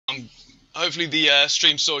Hopefully the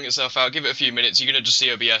stream's sorting itself out. Give it a few minutes. You're gonna just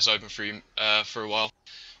see OBS open for a while.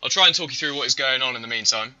 I'll try and talk you through what is going on in the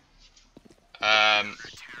meantime.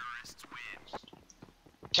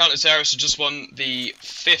 Counter-terrorists have just won the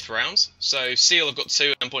 5th round. So Seal have got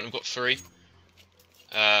 2, Endpoint have got 3.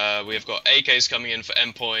 We have got AKs coming in for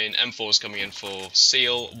Endpoint, M4s coming in for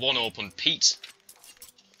Seal, 1 AWP on Pete,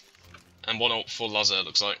 and 1 AWP for Lazar, it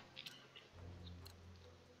looks like.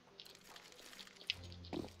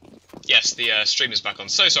 Yes, the stream is back on.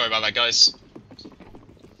 So sorry about that, guys.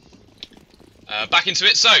 Back into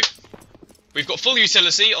it. So, we've got full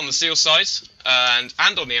utility on the Seal side, and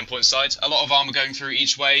on the Endpoint side. A lot of armor going through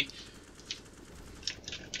each way.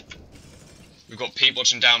 We've got Pete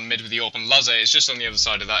watching down mid with the AWP, and Lazar is just on the other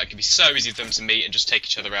side of that. It could be so easy for them to meet and just take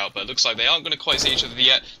each other out, but it looks like they aren't going to quite see each other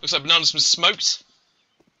yet. Looks like Banana's been smoked.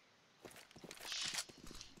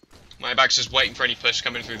 My back's just waiting for any push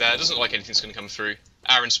coming through there. It doesn't look like anything's going to come through.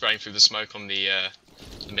 Aaron spraying through the smoke on the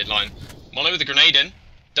mid-line. Mono with the grenade in.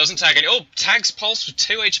 Doesn't tag any. Oh, tags Pulse with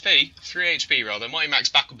 2 HP. 3 HP, rather. Mighty Max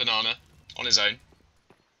back with Banana on his own.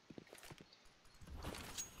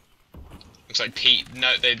 Looks like Pete,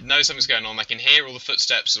 they know something's going on. They can hear all the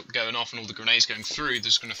footsteps going off and all the grenades going through. They're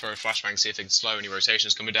just going to throw a flashbang, see if they can slow any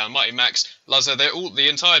rotations coming down. Mighty Max, Lazar, the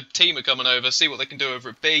entire team are coming over. See what they can do over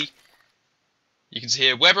at B. You can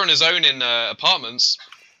hear Weber on his own in apartments.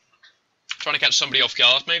 Trying to catch somebody off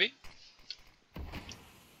guard, maybe.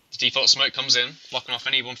 The default smoke comes in, blocking off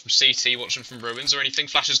anyone from CT watching from ruins or anything.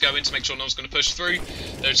 Flashes go in to make sure no one's going to push through.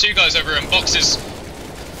 There are 2 guys over in boxes.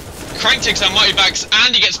 Crank takes down Mighty Max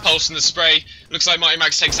and he gets Pulse in the spray. Looks like Mighty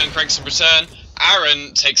Max takes down Cranks in return.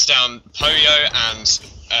 Aaron takes down Poyo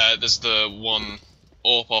and there's the 1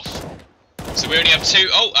 AWP off. So we only have 2.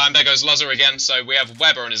 Oh, and there goes Lazar again. So we have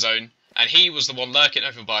Weber on his own. And he was the one lurking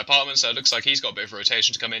over by apartment, so it looks like he's got a bit of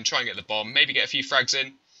rotation to come in, try and get the bomb, maybe get a few frags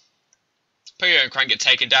in. Poyo and Crank get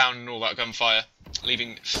taken down and all that gunfire,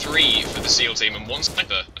 leaving 3 for the SEAL team and 1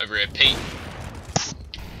 sniper over here, Pete.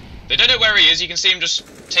 They don't know where he is, you can see him just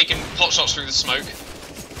taking pot shots through the smoke.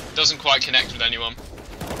 Doesn't quite connect with anyone.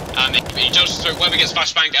 And he jumps through, Weber gets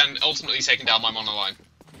flashbanged and ultimately taken down by monoline.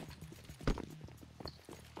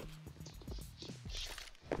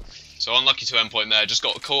 So unlucky to Endpoint there, just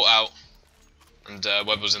got caught out. And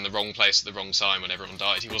Webb was in the wrong place at the wrong time when everyone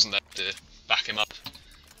died. He wasn't there to back him up.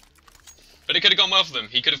 But it could have gone well for them.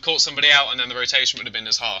 He could have caught somebody out and then the rotation would have been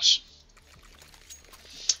as harsh.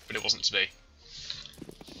 But it wasn't to be.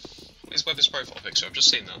 What is Webber's profile picture? I've just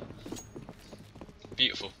seen that.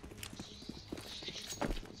 Beautiful.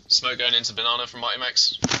 Smoke going into Banana from Mighty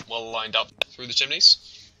Max. Well lined up through the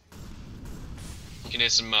chimneys. You can hear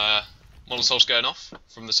some Molotovs going off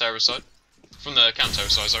from the terrorist side. From the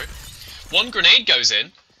counter-terrorist side, sorry. 1 grenade goes in,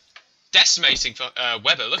 decimating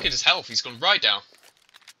Weber. Look at his health, he's gone right down.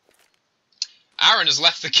 Aaron has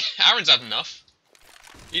left the... Aaron's had enough.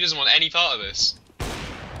 He doesn't want any part of this.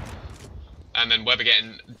 And then Weber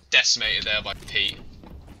getting decimated there by Pete.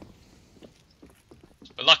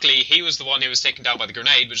 But luckily, he was the one who was taken down by the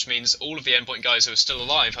grenade, which means all of the Endpoint guys who are still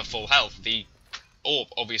alive have full health. The AWP,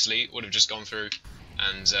 obviously, would have just gone through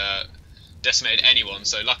and decimated anyone,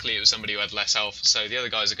 so luckily it was somebody who had less health, so the other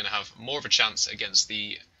guys are going to have more of a chance against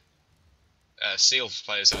the SEAL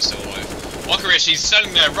players who are still alive. Wakarish, he's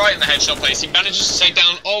standing there right in the headshot place, he manages to take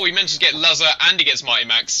down, oh, he manages to get Lazar and he gets Mighty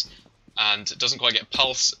Max, and doesn't quite get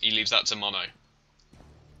Pulse, he leaves that to Mono.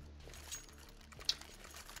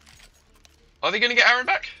 Are they going to get Aaron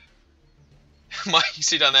back? You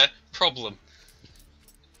see down there, problem.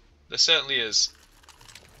 There certainly is.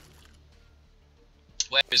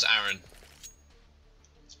 Where is Aaron?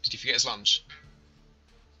 Did he forget his lunch?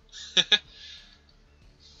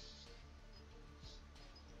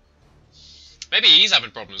 Maybe he's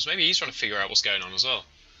having problems. Maybe he's trying to figure out what's going on as well.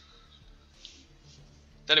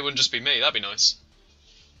 Then it wouldn't just be me. That'd be nice.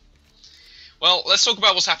 Well, let's talk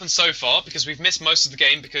about what's happened so far, because we've missed most of the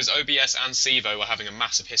game because OBS and Sevo were having a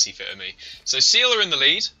massive hissy fit at me. So Seal are in the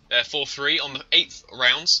lead. They're 4-3 on the 8th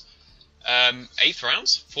rounds. 8th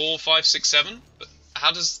rounds? 4, 5, 6, 7? But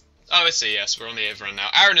how does... Oh, I see, yes, we're on the 8th round now.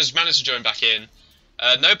 Aaron has managed to join back in.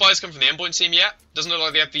 No buys come from the Endpoint team yet. Doesn't look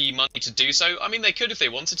like they have the money to do so. I mean, they could if they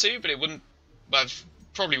wanted to, but it wouldn't... Well,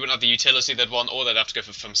 probably wouldn't have the utility they'd want, or they'd have to go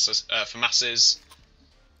for masses.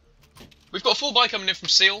 We've got a full buy coming in from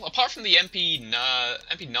Seal, apart from the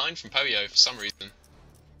MP9 from Poyo for some reason.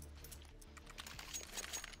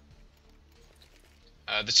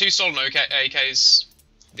 The 2 stolen AKs,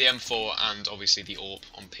 the M4, and obviously the AWP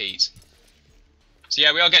on Pete. So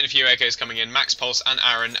yeah, we are getting a few AKs coming in. Max Pulse and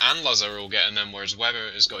Aaron and Lazar are all getting them, whereas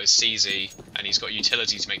Weber has got his CZ, and he's got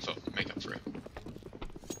utility to make up for it.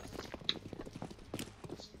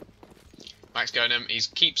 Max going him. He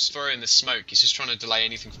keeps throwing the smoke. He's just trying to delay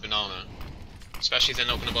anything for Banana. Especially if they're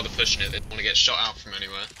not going to bother pushing it. They don't want to get shot out from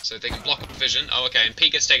anywhere. So they can block up vision. Oh, okay. And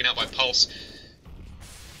Pete gets taken out by Pulse.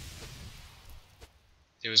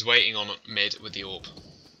 He was waiting on mid with the AWP.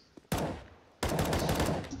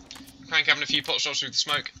 Crank having a few pot shots through the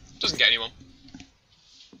smoke. Doesn't get anyone.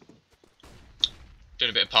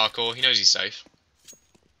 Doing a bit of parkour. He knows he's safe.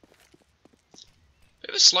 Bit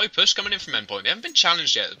of a slow push coming in from Endpoint. They haven't been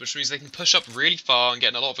challenged yet, which means they can push up really far and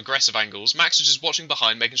get a lot of aggressive angles. Max is just watching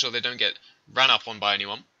behind, making sure they don't get ran up on by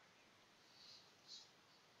anyone.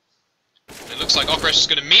 It looks like Okresh is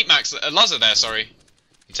going to meet Max. Lazar there, sorry.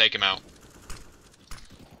 And take him out.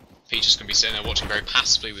 Peach is going to be sitting there watching very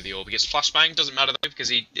passively with the AWP. He gets flashbang, doesn't matter though, because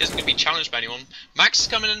he isn't going to be challenged by anyone. Max is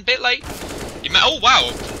coming in a bit late. Oh wow!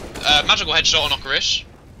 Magical headshot on Okresh.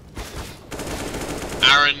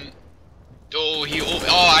 attackiereN.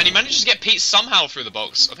 And he manages to get Pete somehow through the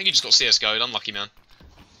box. I think he just got CSGO'd. Unlucky man.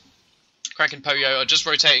 Crank and Poyo are just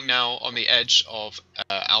rotating now on the edge of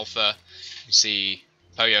Alpha. You see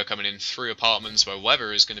Poyo coming in through apartments where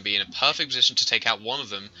Weber is going to be in a perfect position to take out one of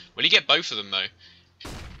them. Will he get both of them though?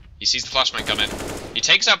 He sees the flashbang come in. He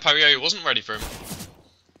takes out Poyo, he wasn't ready for him.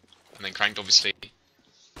 And then Cranked obviously.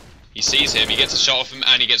 He sees him, he gets a shot off him,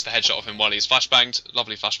 and he gets the headshot off him while he's flashbanged.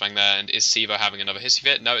 Lovely flashbang there, and is Sivo having another hissy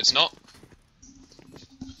fit? No, it's not.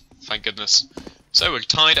 Thank goodness. So we're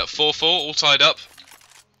tied at 4-4, all tied up.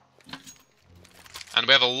 And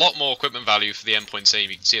we have a lot more equipment value for the Endpoint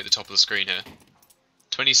team, you can see at the top of the screen here.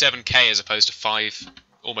 27k as opposed to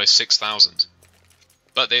almost 6,000.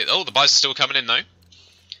 But the buys are still coming in though.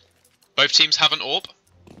 Both teams have an AWP.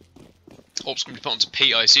 AWP's going to be put onto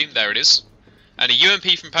Pete, I assume. There it is. And a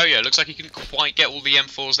UMP from Poyo. Looks like he couldn't quite get all the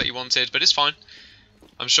M4s that he wanted, but it's fine.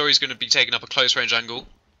 I'm sure he's going to be taking up a close range angle.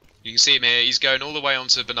 You can see him here. He's going all the way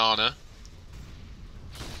onto Banana.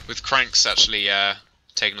 With Cranks actually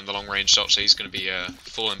taking on the long range shot, so he's going to be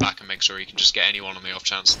falling back and make sure he can just get anyone on the off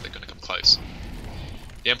chance that they're going to come close.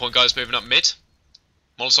 The Endpoint guys moving up mid.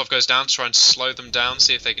 Molotov goes down to try and slow them down,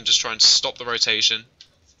 see if they can just try and stop the rotation.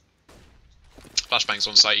 Flashbang's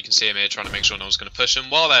on site, you can see him here trying to make sure no one's going to push him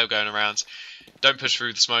while they're going around. Don't push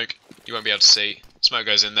through the smoke, you won't be able to see. Smoke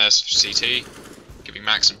goes in there for CT, giving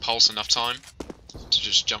Max and Pulse enough time to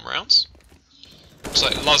just jump around. Looks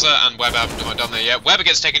like Lazar and Weber haven't quite done there yet. Weber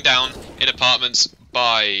gets taken down in apartments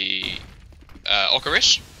by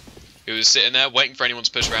Okresh, who is sitting there waiting for anyone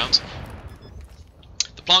to push around.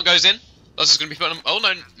 The plant goes in. Lazar's going to be putting him. Oh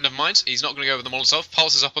no, never mind. He's not going to go with the Molotov.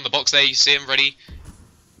 Pulse is up on the box there. You see him ready.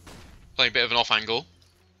 Playing a bit of an off angle.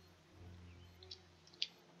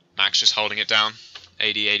 Max just holding it down.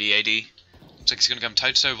 AD. Looks like he's going to come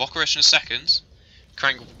toe to toe with Okresh in a second.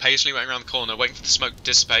 Crank patiently waiting around the corner, waiting for the smoke to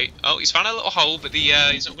dissipate. Oh, he's found a little hole, but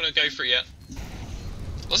he's not going to go for it yet.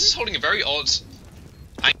 Lazar's holding a very odd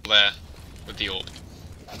angle there with the AWP.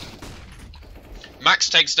 Max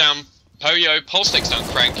takes down Poyo, Pulse takes down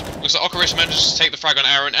Crank. Looks like Okresh manages to take the frag on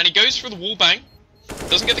attackiereN, and he goes for the wall bang.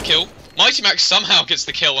 Doesn't get the kill. Mighty Max somehow gets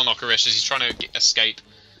the kill on Okresh as he's trying to escape.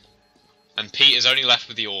 And Pete is only left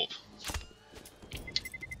with the AWP.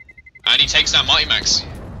 And he takes down Mighty Max.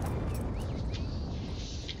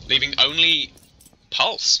 Leaving only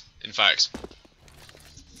Pulse, in fact.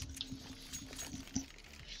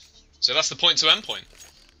 So that's the point to Endpoint.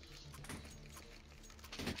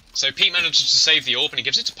 So Pete manages to save the AWP and he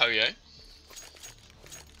gives it to Poyo.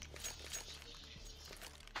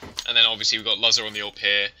 And then obviously we've got Lazar on the AWP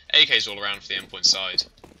here. AK's all around for the Endpoint side.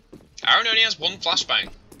 attackiereN only has one flashbang.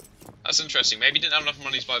 That's interesting. Maybe he didn't have enough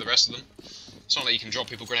money to buy the rest of them. It's not like you can drop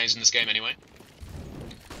people grenades in this game anyway.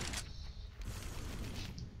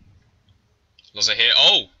 Lazar here.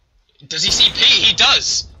 Oh! Does he see Pete? He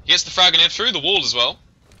does! He gets the frag in through the wall as well.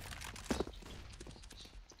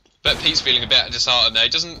 Bet Pete's feeling a bit disheartened there.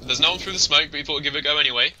 There's no one through the smoke, but he thought he'd give it a go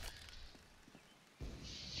anyway.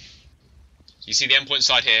 You see the Endpoint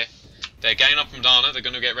side here. They're getting up from Dana. They're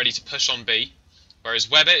going to get ready to push on B. Whereas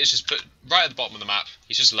Weber is just put right at the bottom of the map.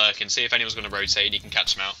 He's just lurking. See if anyone's going to rotate and he can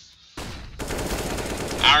catch him out.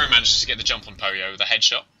 attackiereN manages to get the jump on Poyo with a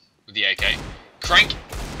headshot with the AK. Crank,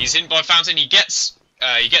 he's in by Fountain. He gets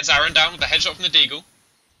attackiereN down with a headshot from the Deagle.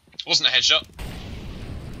 Wasn't a headshot.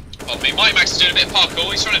 Pardon me. Mighty Max is doing a bit of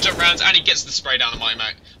parkour. He's trying to jump around and he gets the spray down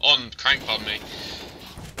on Crank. Pardon me.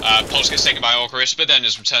 Pulse gets taken by Okresh, but then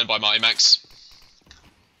is returned by Mighty Max.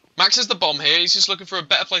 Max has the bomb here. He's just looking for a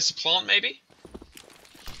better place to plant, maybe.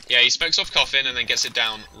 Yeah, he smokes off Coffin and then gets it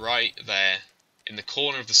down right there in the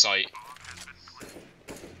corner of the site.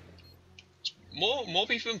 More people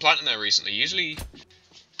have been planting there recently. Usually,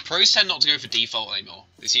 pros tend not to go for default anymore.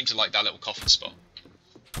 They seem to like that little Coffin spot.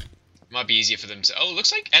 Might be easier for them to... Oh, it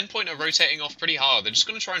looks like Endpoint are rotating off pretty hard. They're just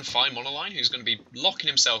going to try and find Monoline, who's going to be locking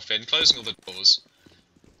himself in, closing all the doors.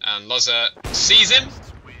 And Luzza sees him,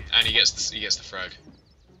 and he gets the frag.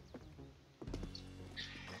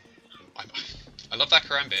 I love that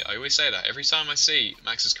Karambit. I always say that. Every time I see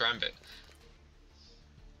Max's Karambit,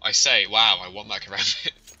 I say, wow, I want that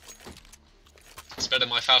Karambit. It's better than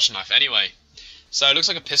my Falchion Knife. Anyway, so it looks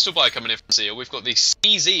like a pistol buy coming in from Seal. We've got the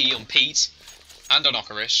CZ on Pete and on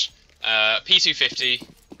Okarish. P250,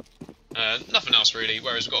 nothing else really,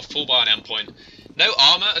 whereas we've got a full buy on Endpoint. No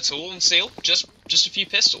armour at all on Seal, just a few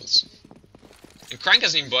pistols. And Crank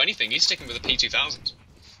hasn't even bought anything, he's sticking with a P2000.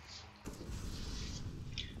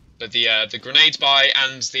 But the grenades buy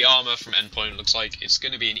and the armour from Endpoint looks like it's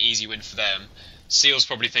going to be an easy win for them. Seal's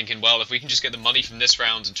probably thinking, well, if we can just get the money from this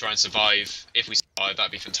round and try and survive, if we survive,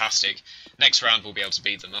 that'd be fantastic. Next round we'll be able to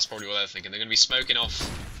beat them, that's probably what they're thinking. They're going to be smoking off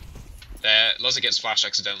there. Luzza gets flashed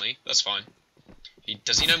accidentally, that's fine.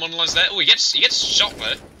 Does he know Monoline's there? Oh, he gets shot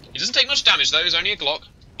there. He doesn't take much damage though, he's only a Glock.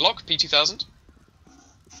 Glock, P2000.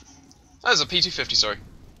 That is a P250, sorry.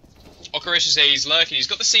 Okarish is here, he's lurking, he's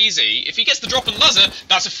got the CZ. If he gets the drop on Luzza,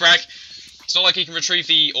 that's a frag. It's not like he can retrieve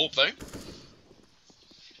the AWP though.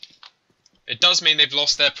 It does mean they've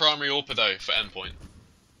lost their primary AWPer though for Endpoint.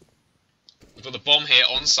 We've got the bomb here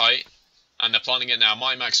on site, and they're planting it now.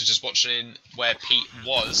 Mighty Max is just watching where Pete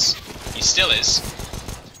was. He still is.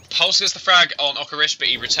 Pulse gets the frag on Okarish, but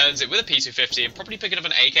he returns it with a P250 and probably picking up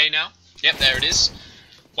an AK now. Yep, there it is.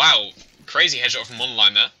 Wow, crazy headshot from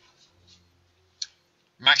Monoline there.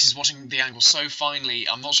 Max is watching the angle so finely.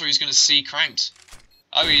 I'm not sure he's going to see Cranked.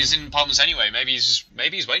 Oh, he's in apartments anyway. Maybe he's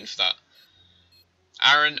waiting for that.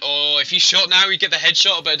 attackiereN, oh, if he's shot now, he'd get the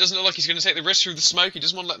headshot, but it doesn't look like he's going to take the risk through the smoke. He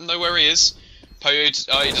doesn't want to let them know where he is. Poyo,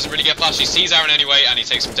 he doesn't really get flashed. He sees attackiereN anyway, and he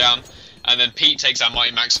takes him down. And then Pete takes out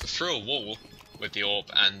Mighty Max through a wall with the AWP,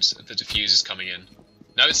 and the defuse is coming in.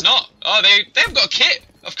 No, it's not. Oh, they haven't got a kit.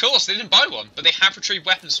 Of course, they didn't buy one, but they have retrieved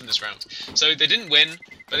weapons from this round. So they didn't win,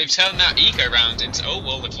 but they've turned that eco round into... Oh,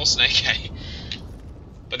 well, they've lost an AK.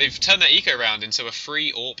 But they've turned that eco round into a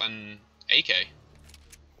free AWP and AK.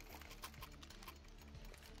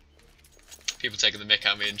 People taking the mick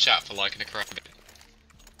out of me in chat for liking a Karambit.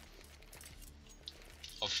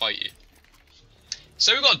 I'll fight you.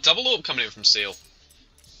 So we've got a double AWP coming in from Seal.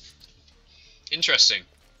 Interesting.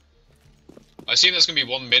 I assume there's going to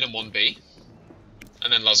be one mid and one B.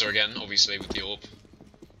 And then Luzza again, obviously, with the AWP.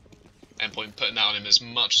 Endpoint putting that on him as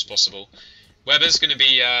much as possible. Weber's going to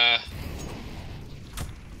be...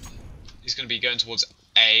 he's going to be going towards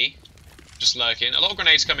A. Just lurking. A lot of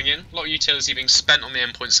grenades coming in. A lot of utility being spent on the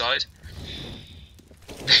Endpoint side.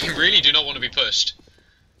 They really do not want to be pushed.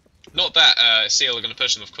 Not that Seal are going to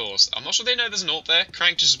push them, of course. I'm not sure they know there's an AWP there.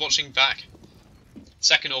 Crank just watching back.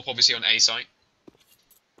 Second AWP, obviously, on A site.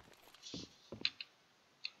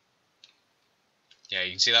 Yeah,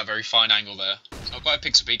 you can see that very fine angle there. It's not quite a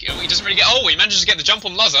pixel peek. Oh, he doesn't really get... Oh, he manages to get the jump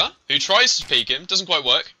on Luzza, who tries to peek him. Doesn't quite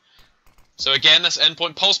work. So again, that's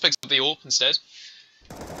Endpoint. Pulse picks up the AWP instead.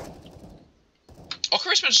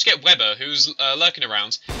 Okarish manages to get Weber, who's lurking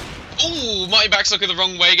around. Ooh, Mighty Max looking the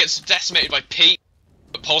wrong way. Gets decimated by Pete.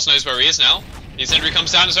 But Pulse knows where he is now. The incendiary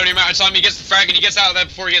comes down. It's only a matter of time. He gets the frag and he gets out of there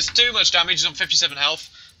before he gets too much damage. He's on 57 health.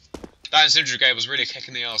 That incendiary grenade was really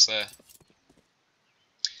kicking the arse there.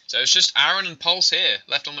 So it's just attackiereN and Pulse here,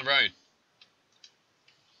 left on the road.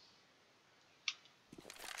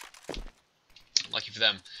 Lucky for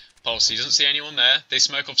them. Pulse, he doesn't see anyone there. They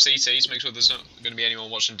smoke off CT to make sure there's not going to be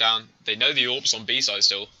anyone watching down. They know the AWP's on B side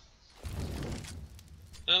still.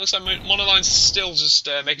 And it looks like Monoline's still just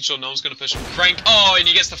making sure no one's going to push him. Crank, oh, and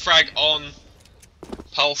he gets the frag on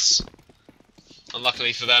Pulse.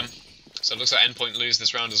 Unluckily for them. So it looks like Endpoint lose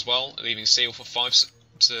this round as well, leaving Seal for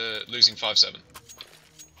losing 5-7.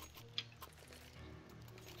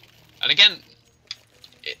 And again,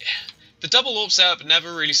 the double AWP setup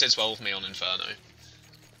never really sits well with me on Inferno.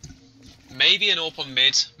 Maybe an AWP on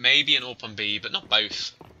mid, maybe an AWP on B, but not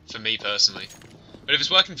both, for me personally. But if it's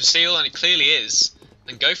working for Seal, and it clearly is,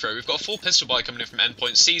 then go for it. We've got a full pistol buy coming in from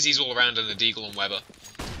Endpoint, CZ's all around and a Deagle on Weber.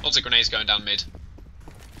 Lots of grenades going down mid.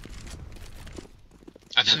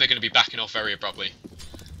 And then they're going to be backing off very abruptly.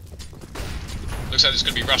 Looks like it's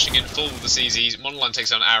going to be rushing in full with the CZs. Monoline takes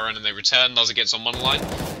down attackiereN and they return. Luzza gets on Monoline.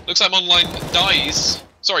 Looks like Monoline dies.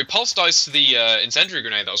 Sorry, Pulse dies to the incendiary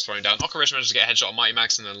grenade that was thrown down. Okarish manages to get a headshot on Mighty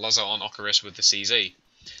Max and then Luzza on Okarish with the CZ.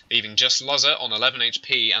 Leaving just Luzza on 11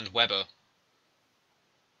 HP and Weber.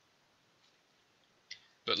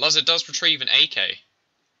 But Luzza does retrieve an AK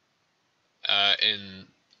in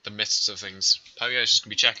the midst of things. Poyo's just going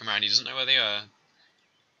to be checking around. He doesn't know where they are.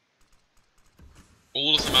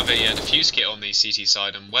 All of them have a defuse kit on the CT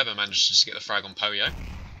side, and Weber manages to get the frag on Poyo.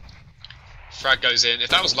 Frag goes in. If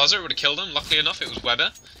that was Luzzer, it would have killed him. Luckily enough, it was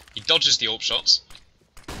Weber. He dodges the AWP shots.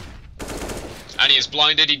 And he is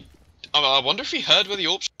blinded. I wonder if he heard where the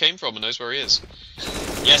AWP came from and knows where he is.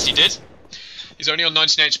 Yes, he did. He's only on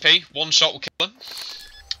 19 HP. One shot will kill him.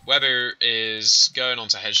 Weber is going on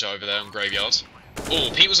to headshot over there on Graveyard. Oh,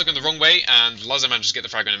 Pete was looking the wrong way, and Luzzer manages to get the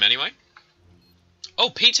frag on him anyway. Oh,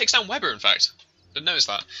 Pete takes down Weber, in fact. Didn't notice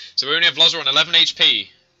that. So we only have Luzzer on 11 HP.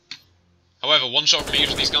 However, one shot from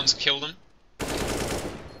each of these guns killed him.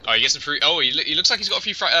 Oh, he gets him through. Oh, he looks like he's got a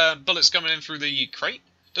few bullets coming in through the crate.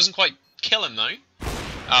 Doesn't quite kill him, though.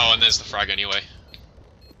 Oh, and there's the frag anyway.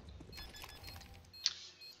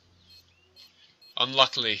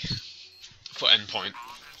 Unluckily for Endpoint.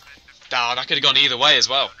 Ah, that could have gone either way as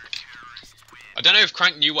well. I don't know if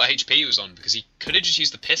Crank knew what HP he was on, because he could have just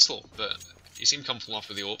used the pistol, but he seemed comfortable enough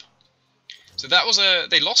with the AWP. So that was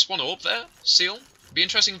they lost one AWP there, Seal. It'd be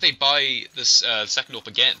interesting if they buy this second AWP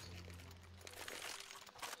again.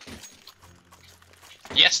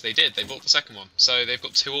 Yes, they did. They bought the second one. So they've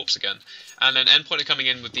got 2 AWPs again. And then Endpoint are coming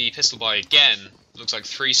in with the pistol buy again. Looks like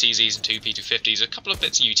 3 CZs and 2 P250s. A couple of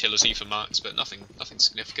bits of utility for marks, but nothing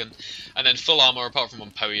significant. And then full armor apart from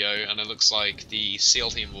on Poyo. And it looks like the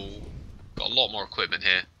SEAL team will got a lot more equipment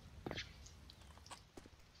here.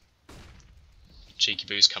 Cheeky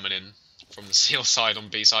boost coming in from the SEAL side on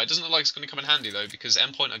B side. Doesn't look like it's going to come in handy though, because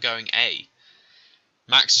Endpoint are going A.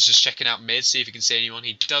 Max is just checking out mid, see if he can see anyone.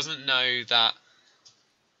 He doesn't know that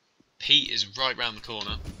Pete is right round the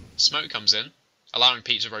corner. Smoke comes in, allowing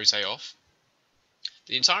Pete to rotate off.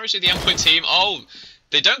 The entirety of the Endpoint team, oh,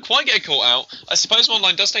 they don't quite get caught out. I suppose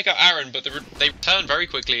Online does take out attackiereN, but they return very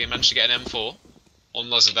quickly and manage to get an M4 on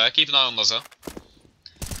Luzzer there. Keep an eye on Luzzer.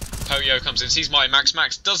 Poyo comes in, sees Mighty Max.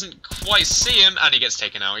 Max doesn't quite see him, and he gets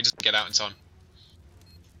taken out. He doesn't get out in time.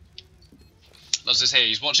 Luzzer's here.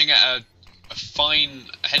 He's watching at a fine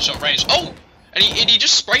headshot range. Oh! And he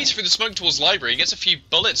just sprays through the smoke towards Library. He gets a few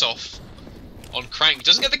bullets off on Crank.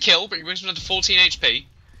 Doesn't get the kill, but he brings him down to 14 HP.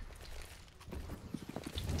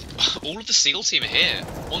 All of the SEAL team are here.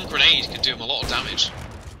 One grenade can do him a lot of damage.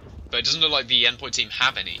 But it doesn't look like the Endpoint team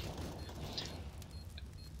have any.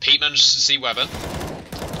 Pete manages to see Weber.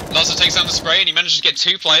 Luzzer takes down the spray and he manages to get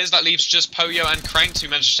 2 players. That leaves just Poyo and Crank who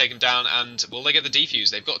manage to take him down. And will they get the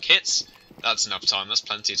defuse? They've got kits. That's enough time. That's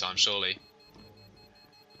plenty of time, surely.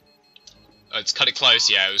 Oh, it's cut it close.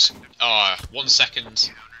 Yeah, it was 1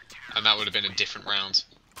 second. And that would have been a different round.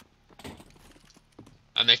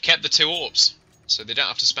 And they've kept the 2 AWPs. So they don't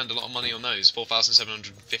have to spend a lot of money on those.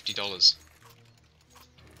 $4,750.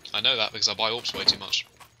 I know that because I buy AWPs way too much.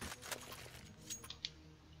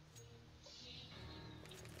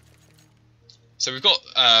 So we've got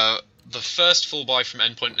the first full buy from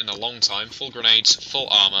Endpoint in a long time. Full grenades, full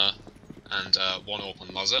armor, and 1 AWP on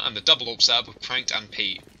Luzzer. And the double AWP setup with Cranked and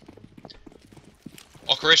Pete.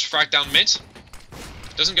 Okarish frag down mid.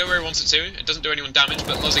 Doesn't go where he wants it to. It doesn't do anyone damage,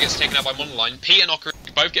 but Luzzer gets taken out by one line. Pete and Okarish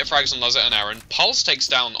both get frags on Luzzer and attackiereN. Pulse takes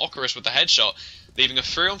down Okarish with the headshot, leaving a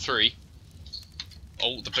 3-on-3.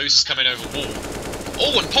 Oh, the boost is coming over wall.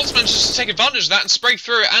 Oh, and Pulse manages to take advantage of that and spray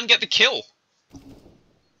through it and get the kill.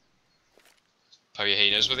 Poyo,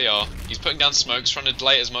 he knows where they are. He's putting down smokes, trying to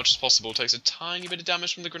delay it as much as possible. Takes a tiny bit of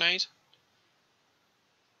damage from the grenade.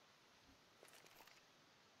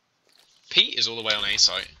 Pete is all the way on A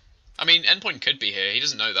site. I mean, Endpoint could be here. He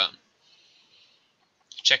doesn't know that.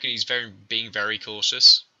 Checking, he's being very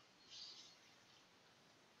cautious.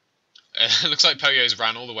 It looks like Poyo's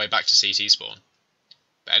ran all the way back to CT spawn.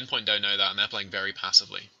 But Endpoint don't know that, and they're playing very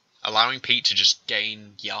passively. Allowing Pete to just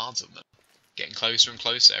gain yards of them. Getting closer and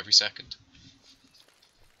closer every second.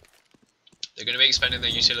 They're going to be expending their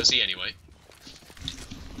utility anyway.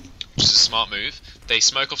 Which is a smart move. They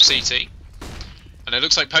smoke off CT. And it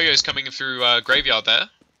looks like Poyo's coming through Graveyard there.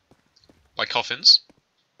 By Coffins.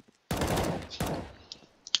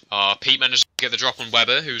 Pete managed to get the drop on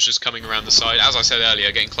Weber, who's just coming around the side. As I said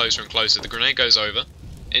earlier, getting closer and closer. The grenade goes over.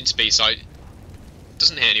 Into B site.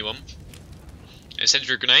 Doesn't hit anyone.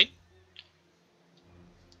 Incendiary grenade.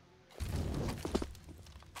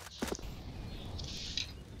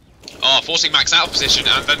 Forcing Max out of position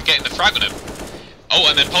and then getting the frag on him. Oh,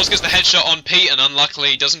 and then Pulse gets the headshot on Pete and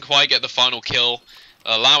unluckily doesn't quite get the final kill,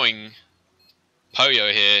 allowing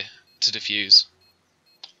Poyo here to defuse.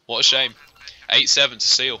 What a shame. 8-7 to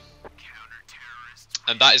seal.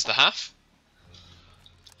 And that is the half.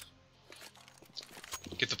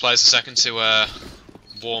 Give the players a second to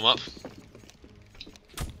warm up.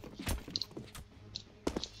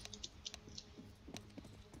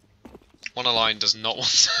 One line does not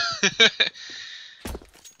want.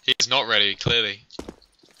 He is not ready, clearly.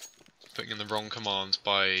 Putting in the wrong command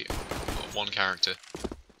by one character.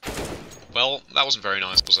 Well, that wasn't very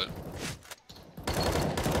nice, was it?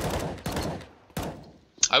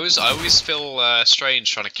 I always feel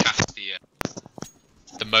strange trying to cast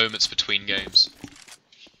the moments between games.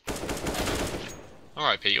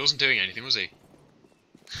 Alright, Pete, he wasn't doing anything, was he?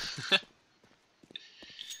 Of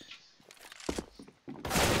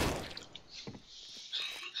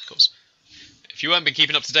course. If you haven't been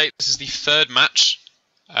keeping up to date, this is the third match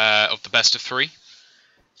of the best of 3.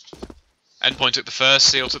 Endpoint took the first,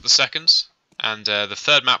 Seal took the second, and the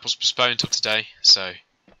third map was postponed till today, so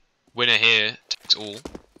winner here takes all.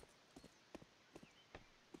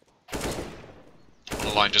 On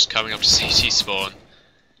the line just coming up to CT spawn.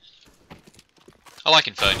 I like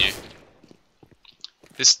Inferno.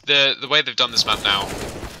 The way they've done this map now,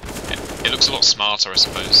 it looks a lot smarter, I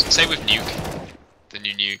suppose. Same with Nuke, the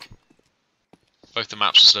new Nuke. Both the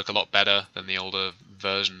maps just look a lot better than the older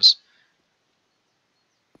versions.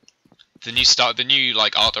 The new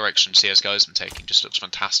like art direction CSGO has been taking just looks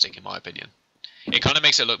fantastic in my opinion. It kind of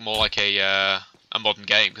makes it look more like a modern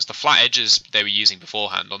game because the flat edges they were using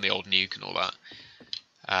beforehand on the old Nuke and all that,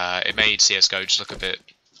 it made CSGO just look a bit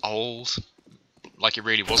old, like it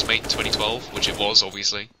really was made in 2012, which it was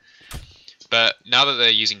obviously. But now that they're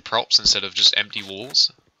using props instead of just empty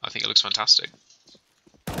walls, I think it looks fantastic.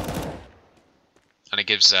 And it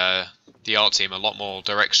gives the art team a lot more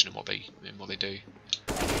direction in what they do.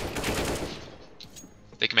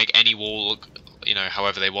 They can make any wall look, you know,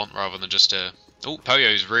 however they want, rather than just a. Oh,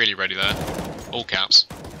 Poyo's really ready there. All caps.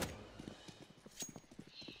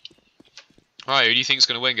 Right, who do you think is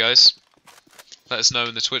going to win, guys? Let us know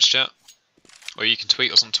in the Twitch chat, or you can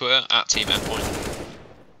tweet us on Twitter at Team Endpoint.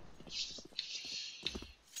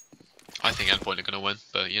 I think Endpoint are going to win,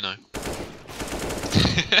 but you know.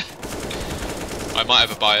 I might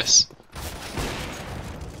have a bias.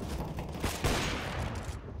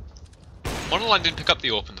 Monoline didn't pick up the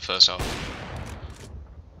AWP in the first half.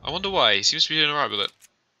 I wonder why. He seems to be doing alright with it.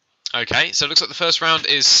 Okay, so it looks like the first round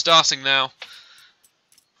is starting now.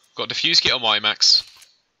 Got Diffuse Kit on Mighty Max.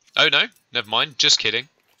 Oh no, never mind, just kidding.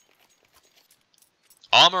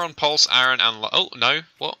 Armor on Pulse, attackiereN, and... Oh no,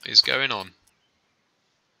 what is going on?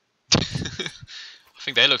 I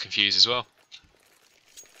think they look confused as well.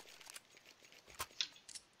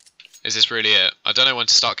 Is this really it? I don't know when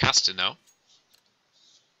to start casting now.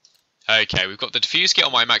 Okay, we've got the Diffuse Kit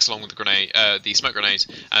on Mighty Max along with the grenade, the smoke grenade,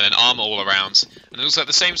 and then armor all around. And it looks like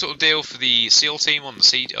the same sort of deal for the Seal team on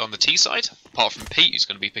the T side, apart from Pete, who's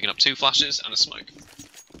going to be picking up 2 flashes and a smoke.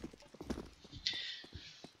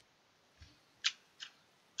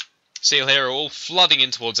 Seal here are all flooding in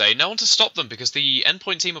towards A. No one to stop them because the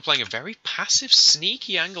Endpoint team are playing a very passive,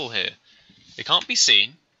 sneaky angle here. They can't be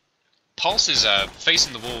seen. Pulse is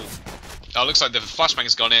facing the wall. Oh, it looks like the flashbang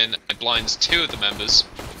has gone in. It blinds 2 of the members.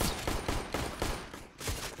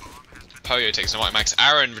 Poyo takes on Mighty Max.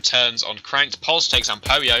 attackiereN returns on Cranked. Pulse takes on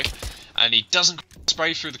Poyo, and he doesn't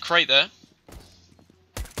spray through the crate there.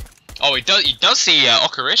 Oh, he does see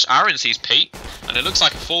attackiereN. attackiereN sees Pete, and it looks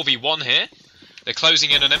like a 4v1 here. They're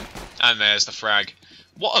closing in on him, and there's the frag.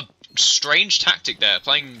 What a strange tactic there,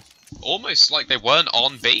 playing almost like they weren't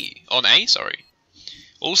on A, sorry.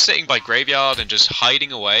 All sitting by graveyard and just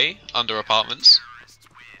hiding away under apartments.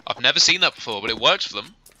 I've never seen that before, but it worked for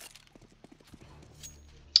them.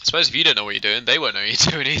 I suppose if you don't know what you're doing, they won't know what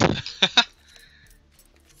you're doing either.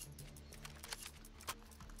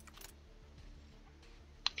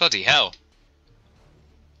 Bloody hell.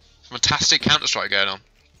 Fantastic Counter-Strike going on.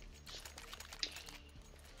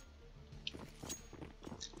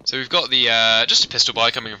 So we've got the, just a pistol buy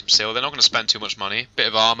coming in from Seal. They're not going to spend too much money. Bit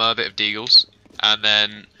of armor, a bit of deagles. And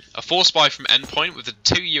then a force buy from Endpoint with the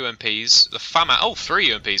 2 UMPs, the FAMAS, oh 3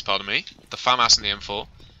 UMPs, pardon me. The FAMAS and the M4.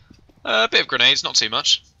 A bit of grenades, not too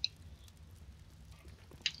much.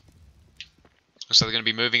 So they're going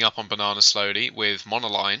to be moving up on Banana slowly with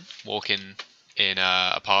Monoline walking in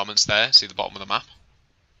apartments there. See the bottom of the map.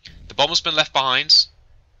 The bomb has been left behind.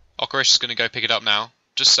 attackiereN is going to go pick it up now.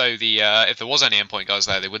 Just so the if there was any Endpoint guys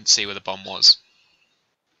there, they wouldn't see where the bomb was.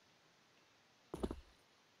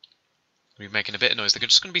 We're making a bit of noise. They're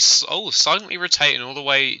just going to be silently rotating all the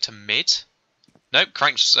way to mid. Nope,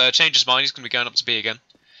 Crank's changed his mind. He's going to be going up to B again.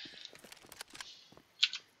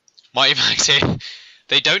 Mighty Max here.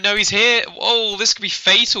 They don't know he's here. Oh, this could be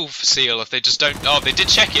fatal for Seal if they just don't. Oh, they did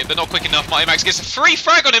check it, but not quick enough. Mighty Max gets a 3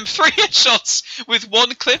 frag on him, 3 headshots with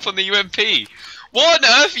 1 clip on the UMP. What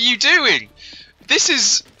on earth are you doing? This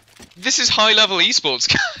is high level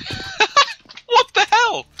esports. What the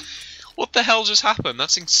hell? What the hell just happened?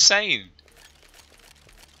 That's insane.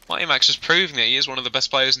 Mighty Max just proving that he is one of the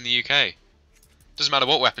best players in the UK. Doesn't matter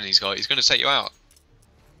what weapon he's got, he's going to take you out.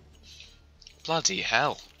 Bloody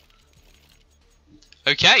hell.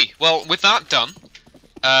 Okay, well, with that done,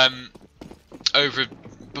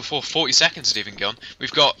 before 40 seconds had even gone,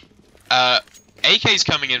 we've got AKs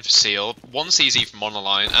coming in for Seal, 1 CZ from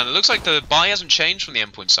Monoline, and it looks like the buy hasn't changed from the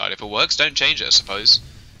Endpoint side. If it works, don't change it, I suppose.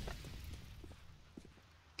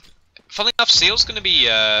 Funnily enough, Seal's going to be,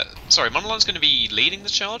 Monoline's going to be leading the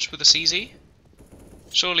charge with a CZ.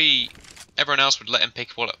 Surely everyone else would let him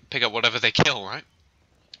pick up whatever they kill, right?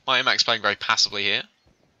 Mighty Max playing very passively here,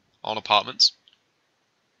 on apartments.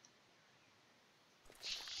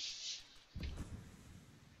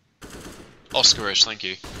 Oscarish, thank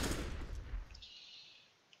you.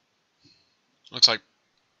 Looks like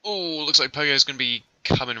Pogo's going to be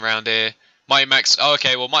coming around here. Mighty Max, oh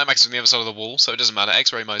okay, well Mighty Max is on the other side of the wall, so it doesn't matter.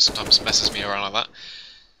 X-ray mode sometimes messes me around like that.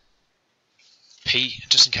 P,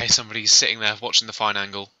 just in case somebody's sitting there watching the fine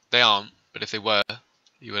angle. They aren't, but if they were,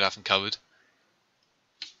 you would have them covered.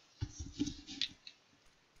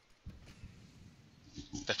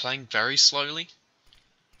 They're playing very slowly.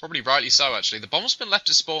 Probably rightly so, actually. The bomb's been left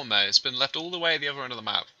to spawn there. It's been left all the way at the other end of the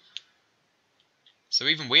map. So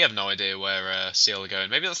even we have no idea where Seal are going.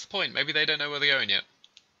 Maybe that's the point. Maybe they don't know where they're going yet.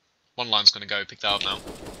 One line's going to go. Pick that up now.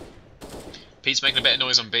 Pete's making a bit of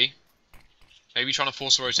noise on B. Maybe trying to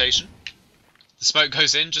force a rotation. The smoke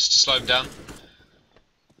goes in just to slow him down.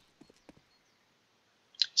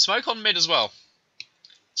 Smoke on mid as well.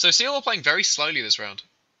 So Seal are playing very slowly this round.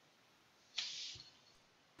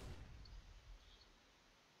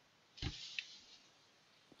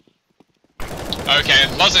 Okay,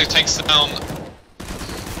 Luzzo takes down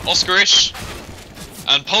Oscarish,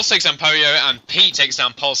 and Pulse takes down Poyo, and Pete takes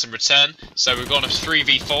down Pulse in return. So we've gone a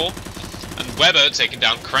 3v4, and Weber taking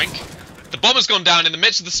down Crank. The bomber's gone down in the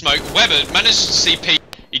midst of the smoke. Weber manages to see Pete.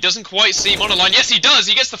 He doesn't quite see Monoline. Yes, he does!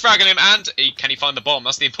 He gets the frag on him, and can he find the bomb?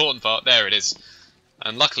 That's the important part. There it is.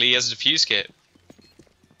 And luckily he has a defuse kit.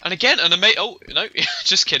 And again, an amazing... Oh, no,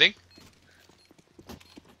 just kidding.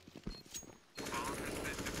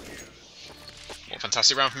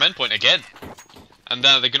 Fantastic round from Endpoint again. And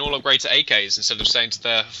they can all upgrade to AKs instead of staying to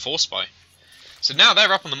their Force Spy. So now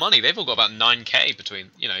they're up on the money. They've all got about 9k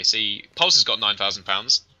between, you know, see, Pulse has got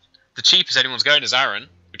 £9,000. The cheapest anyone's going is attackiereN,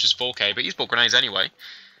 which is 4k, but he's bought grenades anyway.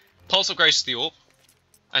 Pulse upgrades to the AWP.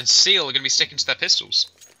 And Seal are going to be sticking to their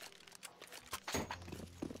pistols.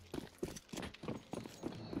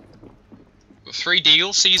 Got 3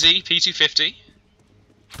 Deagle, CZ, P250.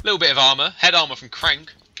 A little bit of armour, head armour from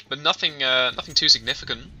Crank. But nothing too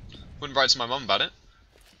significant. Wouldn't write to my mum about it.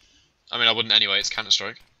 I mean, I wouldn't anyway, it's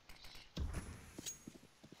Counter-Strike.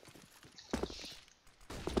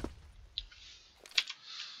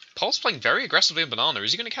 Pulse playing very aggressively on Banana.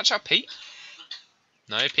 Is he going to catch out Pete?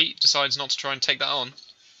 No, Pete decides not to try and take that on.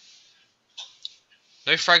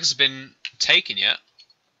 No frags have been taken yet.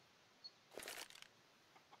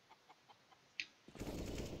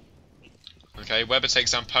 Okay, Weber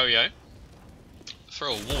takes down Poyo.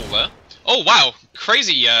 Throw a wall there. Oh wow!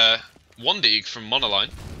 Crazy one dig from Monoline.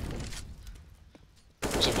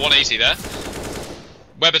 So 180 there.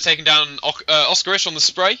 Weber taking down Oscarish on the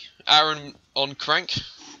spray. attackiereN on Crank.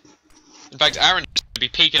 In fact, attackiereN is going to be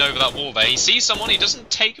peeking over that wall there. He sees someone, he doesn't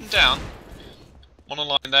take him down.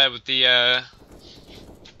 Monoline there with the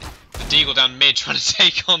Deagle down mid trying to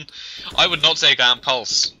take on... I would not take down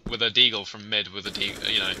Pulse with a Deagle from mid with a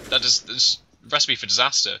Deagle, you know. That's recipe for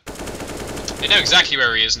disaster. They know exactly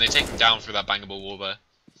where he is, and they take him down through that bangable wall there.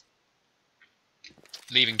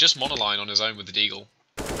 Leaving just Monoline on his own with the Deagle.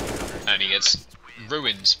 And he gets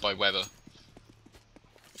ruined by Weber.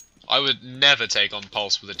 I would never take on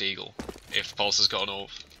Pulse with a Deagle, if Pulse has got an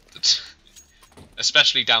AWP.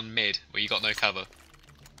 Especially down mid, where you got no cover.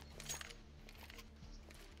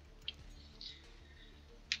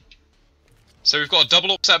 So we've got a double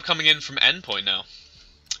AWP setup coming in from Endpoint now.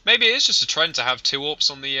 Maybe it is just a trend to have 2 AWPs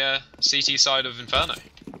on the CT side of Inferno.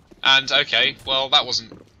 And, okay, well, that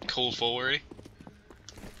wasn't called for, really.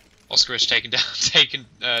 Oscarish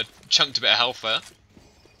chunked a bit of health there.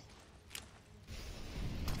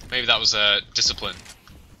 Maybe that was discipline.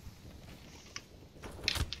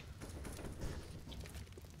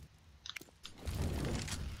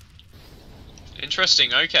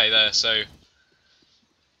 Interesting, okay there, so...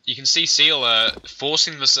 You can see Seal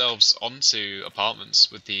forcing themselves onto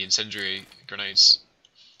apartments with the incendiary grenades.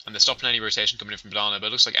 And they're stopping any rotation coming in from Banana, but it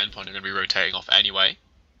looks like Endpoint are going to be rotating off anyway.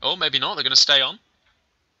 Or maybe not, they're going to stay on.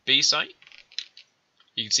 B site.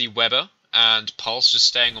 You can see Weber and Pulse just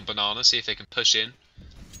staying on Banana, see if they can push in.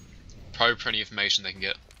 Probe for any information they can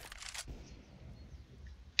get.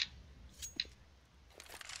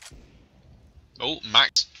 Oh,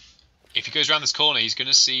 Max If he goes around this corner, he's going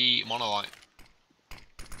to see Monolite.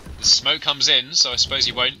 The smoke comes in, so I suppose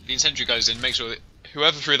he won't. The incendiary goes in, make sure that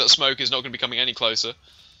whoever threw that smoke is not going to be coming any closer.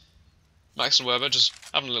 Max and Weber just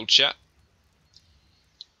having a little chat.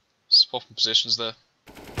 Swapping positions there.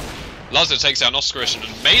 Lazar takes down Oscarish, an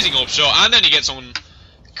amazing AWP shot, and then he gets on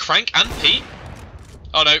Crank and Pete.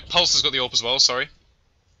 Oh no, Pulse has got the AWP as well, sorry.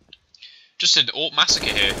 Just an AWP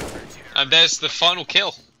massacre here. And there's the final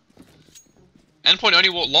kill. Endpoint only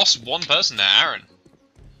lost one person there, attackiereN.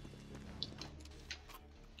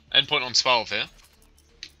 Endpoint on 12 here.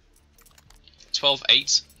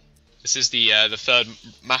 12-8. This is the third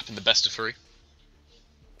map in the best of 3.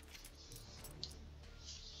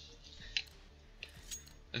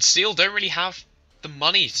 And Steel don't really have the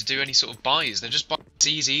money to do any sort of buys. They're just buying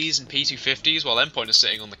CZs and P250s while Endpoint is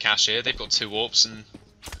sitting on the cash here. They've got 2 AWPs and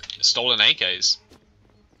stolen AKs.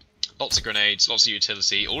 Lots of grenades, lots of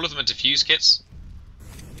utility. All of them are defuse kits.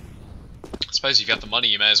 I suppose if you have the money,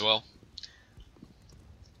 you may as well.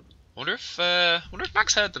 Wonder if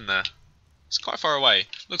Max heard them there. It's quite far away.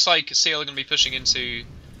 Looks like Seal are going to be pushing into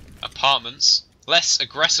apartments. Less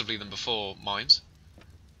aggressively than before, mind.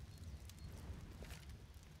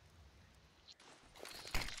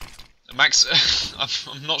 Max,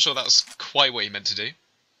 I'm not sure that's quite what he meant to do.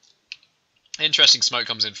 Interesting smoke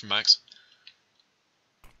comes in from Max.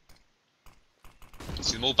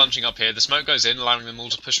 See them all bunching up here. The smoke goes in, allowing them all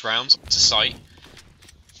to push round to site.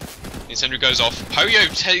 The incendiary goes off.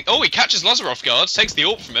 Poyo he catches Lazar off guard, takes the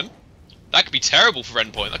AWP from him. That could be terrible for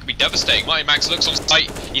Endpoint. That could be devastating. Mighty Max looks on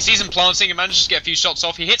site. He sees him planting and manages to get a few shots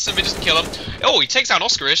off. He hits him, but doesn't kill him. Oh, he takes down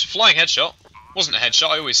Oscarish. Flying headshot. Wasn't a headshot.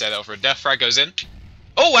 I always say that for a death frag goes in.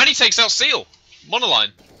 Oh, and he takes out Seal.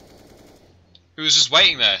 Monoline. Who was just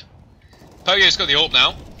waiting there. Poyo's got the AWP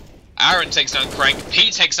now. attackiereN takes down Crank.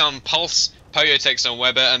 Pete takes down Pulse. Poyo takes down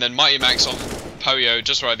Weber. And then Mighty Max on Poyo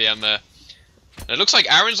just right at the end there. And it looks like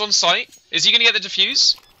attackiereN's on site. Is he going to get the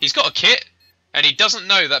defuse? He's got a kit. And he doesn't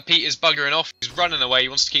know that Pete is buggering off. He's running away. He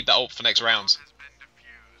wants to keep that AWP for next round.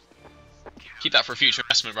 Keep that for a future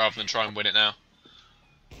investment rather than try and win it now.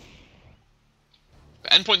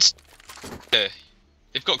 But Endpoint's here.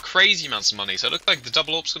 They've got crazy amounts of money, so it looks like the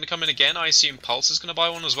double AWP's going to come in again. I assume Pulse is going to buy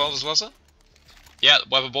one as well as Lazar. Yeah,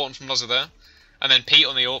 Weber bought one from Lazar there. And then Pete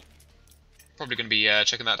on the AWP. Probably going to be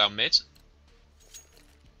checking that down mid.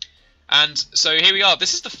 And so here we are.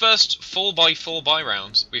 This is the first 4x4 buy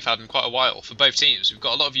round we've had in quite a while for both teams. We've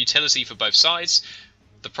got a lot of utility for both sides.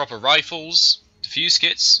 The proper rifles, defuse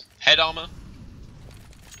kits, head armor.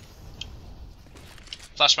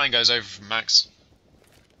 Flashbang goes over from Max.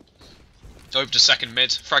 Over to second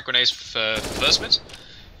mid. Frag grenades for first mid.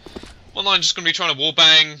 One line just going to be trying to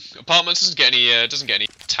wallbang apartments. Doesn't get any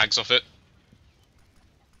tags off it.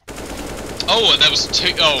 Oh, and there was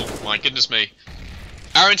 2. Oh my goodness me.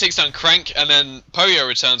 attackiereN takes down Crank, and then Poyo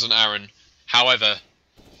returns on attackiereN. However,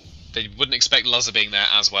 they wouldn't expect Lazar being there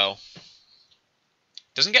as well.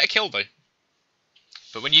 Doesn't get a kill though.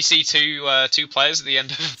 But when you see two players at the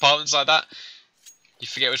end of apartments like that, you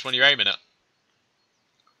forget which one you're aiming at.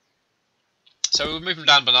 So we're moving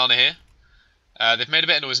down Banana here. They've made a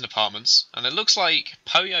bit of noise in apartments, and it looks like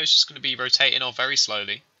Poyo's just going to be rotating off very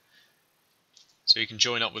slowly, so he can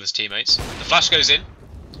join up with his teammates. The flash goes in.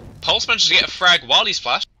 Pulse manages to get a frag while he's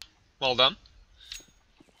flashed. Well done.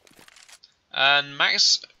 And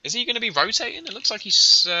Max, is he going to be rotating? It looks like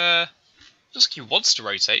he's looks like he wants to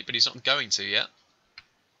rotate, but he's not going to yet.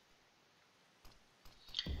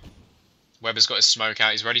 Weber's got his smoke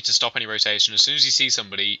out. He's ready to stop any rotation. As soon as he sees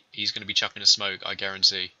somebody, he's going to be chucking a smoke, I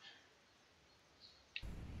guarantee.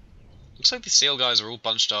 Looks like the Seal guys are all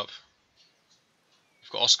bunched up.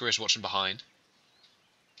 We've got Oscarish watching behind.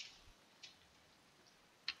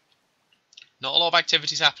 Not a lot of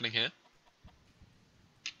activities happening here.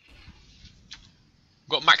 We've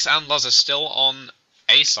got Max and Lazar still on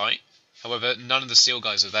A site. However, none of the Seal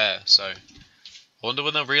guys are there, so I wonder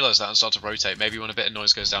when they'll realise that and start to rotate. Maybe when a bit of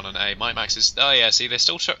noise goes down on A. Mighty Max is... Oh yeah, see, they're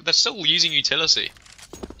still using utility.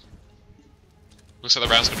 Looks like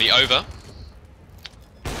the round's going to be over.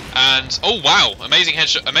 And, oh wow, amazing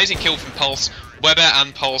headshot, amazing kill from Pulse. Weber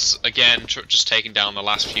and Pulse, again, just taking down the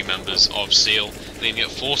last few members of Seal, leaving it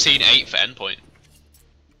 14-8 for Endpoint.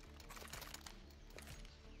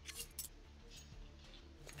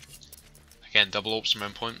 Again, double AWPs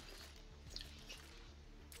from Endpoint.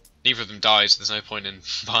 Neither of them died, so there's no point in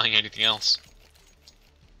buying anything else.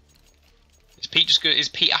 Is Pete just good? Is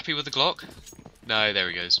Pete happy with the Glock? No, there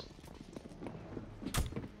he goes.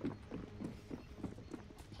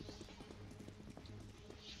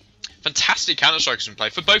 Fantastic Counter-Strikers in play,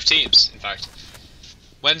 for both teams, in fact.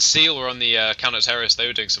 When Seal were on the counter-terrorist, they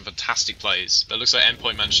were doing some fantastic plays, but it looks like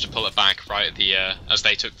Endpoint managed to pull it back right at the as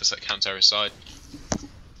they took the counter-terrorist side.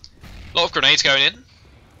 A lot of grenades going in.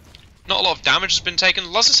 Not a lot of damage has been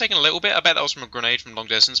taken. Luz has taken a little bit. I bet that was from a grenade from long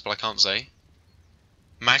distance, but I can't say.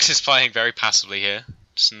 Max is fighting very passively here,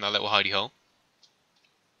 just in that little hidey hole.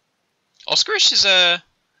 Oscarish is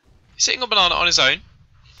sitting on banana on his own.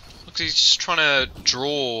 Looks like he's just trying to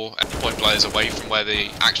draw Endpoint players away from where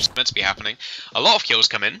the action's meant to be happening. A lot of kills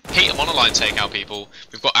come in. Pete and Monoline take out people.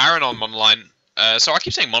 We've got attackiereN on Monoline. So I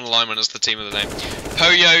keep saying Monoline when it's the team of the name.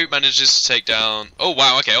 Poyo manages to take down... Oh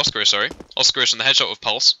wow, okay, Oscarish, sorry. Oscarish on the headshot with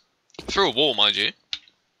Pulse. Through a wall, mind you.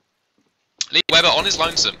 Lee Weber on his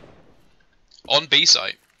lonesome. On B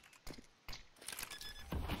site.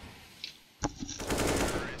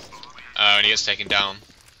 Oh, and he gets taken down.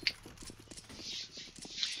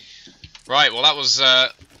 Right, well that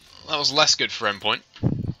was less good for Endpoint.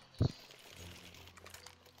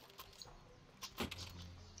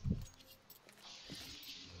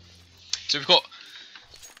 So we've got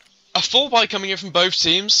a full buy coming in from both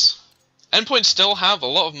teams. Endpoint still have a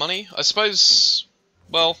lot of money. I suppose,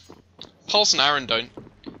 well, Pulse and attackiereN don't,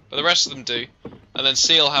 but the rest of them do. And then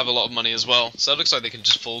Seal have a lot of money as well, so it looks like they can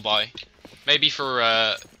just full buy. Maybe for,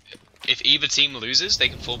 if either team loses, they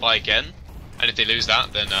can full buy again. And if they lose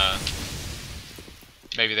that, then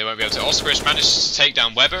maybe they won't be able to. Oscarish manages to take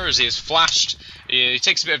down Weber as he is flashed. He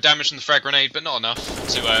takes a bit of damage from the frag grenade, but not enough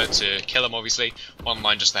to kill him, obviously. One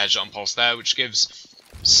line just the headshot on Pulse there, which gives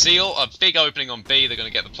Seal a big opening on B. They're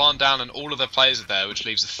going to get the plant down, and all of their players are there, which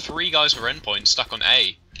leaves the 3 guys for Endpoint stuck on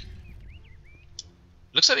A.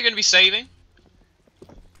 Looks like they're going to be saving.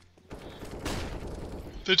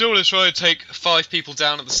 They don't want to try and take 5 people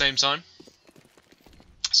down at the same time.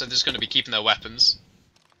 So they're just going to be keeping their weapons.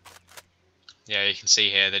 Yeah, you can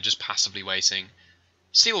see here, they're just passively waiting.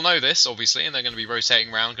 Seal know this, obviously, and they're going to be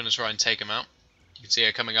rotating around, going to try and take him out. You can see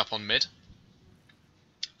her coming up on mid.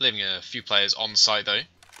 Leaving a few players on site, though.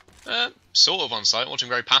 Sort of on site, watching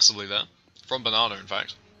very passively there. From Banana, in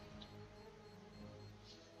fact.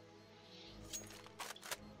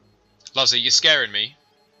 Luzzy, you're scaring me.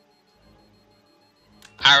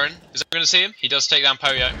 attackiereN, is that going to see him? He does take down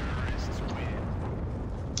Poyo.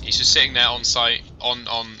 He's just sitting there on site, on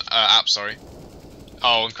app, sorry.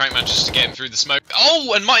 Oh, and Crank manages to get him through the smoke.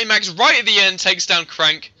 Oh, and Mighty Max right at the end takes down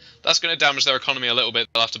Crank. That's going to damage their economy a little bit.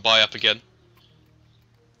 They'll have to buy up again.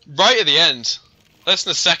 Right at the end. Less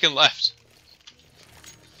than a second left.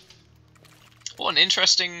 What an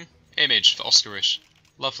interesting image for Oscarish.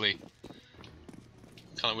 Lovely.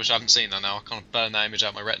 Kind of wish I hadn't seen that now. I kind of burn that image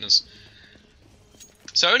out my retinas.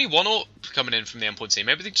 So only 1 AWP coming in from the Endpoint team.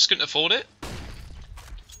 Maybe they just couldn't afford it?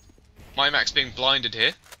 Mighty Max being blinded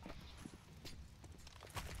here.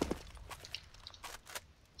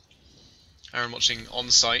 attackiereN watching on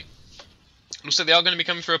site. Looks like they are going to be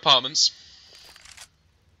coming through apartments.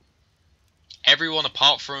 Everyone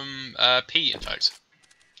apart from Pete, in fact.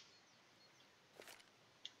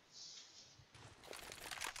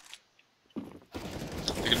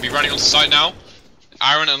 They're going to be running onto site now.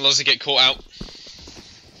 attackiereN and Luzzy get caught out.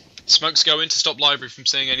 Smokes go in to stop Library from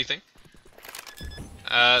seeing anything.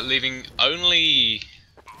 Leaving only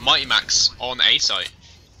Mighty Max on A site.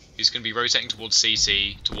 He's going to be rotating towards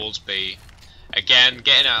CT, towards B. Again,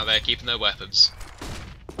 getting out of there, keeping their weapons.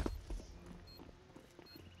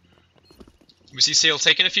 We see Seal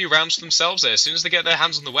taking a few rounds for themselves there. As soon as they get their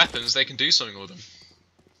hands on the weapons, they can do something with them.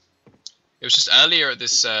 It was just earlier at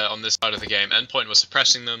this on this side of the game, Endpoint was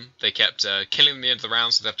suppressing them. They kept killing them at the end of the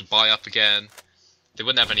round, so they have to buy up again. They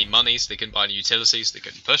wouldn't have any money, so they couldn't buy any utilities, so they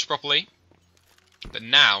couldn't push properly. But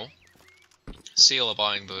now, Seal are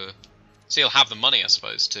buying the... Seal have the money, I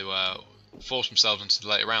suppose, to force themselves into the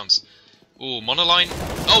later rounds. Ooh, Monoline.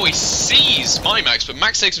 Oh, he sees Mighty Max, but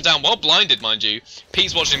Max takes him down while blinded, mind you.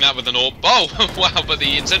 Pete's watching that with an AWP. Oh, wow, but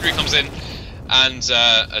the incendiary comes in. And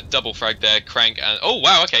a double frag there, Crank. And oh,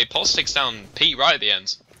 wow, okay, Pulse takes down Pete right at the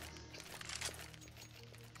end.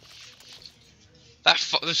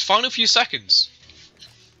 The final few seconds.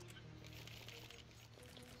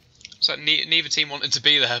 So neither team wanted to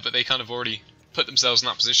be there, but they kind of already put themselves in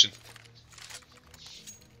that position.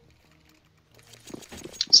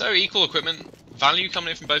 So, equal equipment, value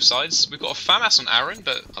coming in from both sides. We've got a FAMAS on attackiereN,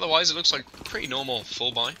 but otherwise it looks like pretty normal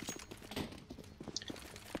full buy.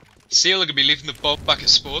 Seal are going to be leaving the bomb back at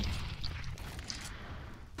spawn.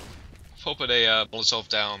 Pop a Molotov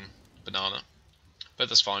down Banana. But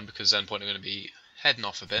that's fine because Endpoint are going to be heading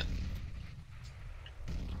off a bit.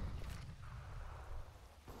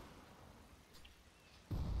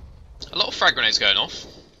 A lot of frag grenades going off.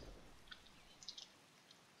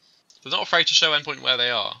 They're not afraid to show Endpoint where they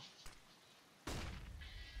are.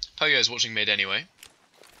 Poyo's watching mid anyway.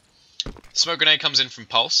 Smoke grenade comes in from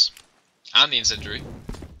Pulse. And the incendiary.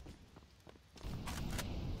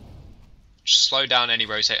 Just slow down any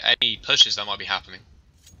pushes that might be happening.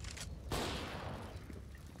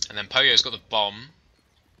 And then Poyo's got the bomb.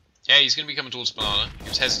 Yeah, he's going to be coming towards Banana. He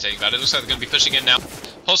was hesitating about it. Looks like they're going to be pushing in now.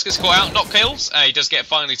 Pulse gets caught out, not kills. He does get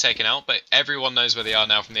finally taken out, but everyone knows where they are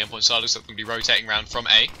now from the Endpoint side. Looks like they're going to be rotating around from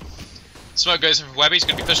A. Smoke goes in from Webby. He's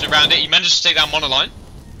going to be pushing around it. He manages to take down Monoline.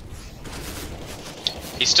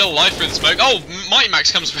 He's still alive through the smoke. Oh, Mighty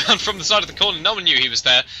Max comes around from the side of the corner. No one knew he was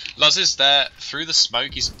there. Luz is there through the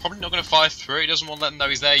smoke. He's probably not going to fire through. He doesn't want to let them know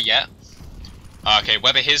he's there yet. Okay,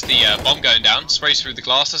 Webber hears the bomb going down. Sprays through the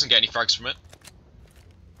glass. Doesn't get any frags from it.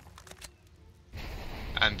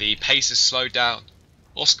 And the pace is slowed down.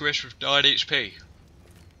 Oscarish with 9 HP.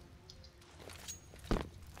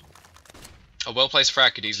 A well-placed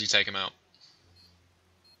frag could easily take him out.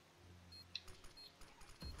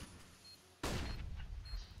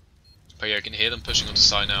 Poyo can hear them pushing onto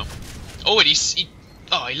side now. Oh, and he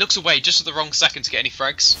looks away just at the wrong second to get any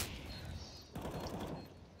frags.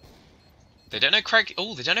 They don't know Crank.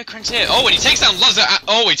 Oh, they don't know Crank's here. Oh, and he takes down Lazar.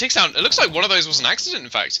 Oh, he takes down. It looks like one of those was an accident,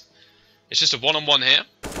 in fact. It's just a one-on-one here.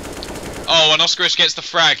 Oh, and Oscarish gets the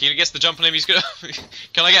frag. He gets the jump on him. He's gonna.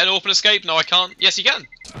 Can I get an open escape? No, I can't. Yes, he can.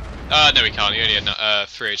 No, he can't. He only had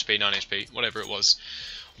 3 HP, 9 HP, whatever it was.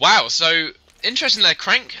 Wow. So interesting there,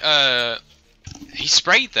 Crank. He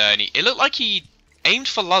sprayed there, and it looked like he aimed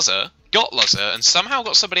for Lazar, got Lazar, and somehow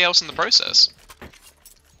got somebody else in the process.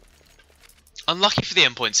 Unlucky for the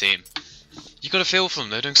Endpoint team. You got to feel for them.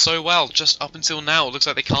 They're doing so well just up until now. It looks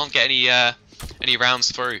like they can't get any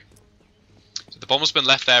rounds through. So the bomb has been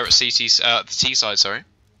left there at the T side. Sorry.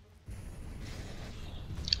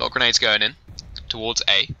 A lot of grenades going in towards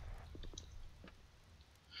A.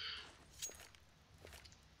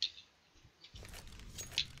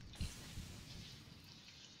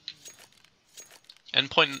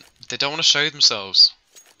 Endpoint, they don't want to show themselves.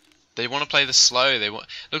 They want to play this slow.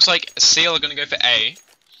 Looks like Seal are going to go for A.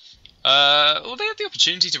 Well, they have the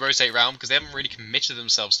opportunity to rotate around because they haven't really committed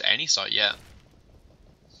themselves to any site yet.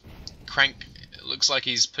 Crank looks like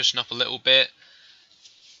he's pushing up a little bit.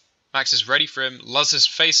 Max is ready for him. Luz is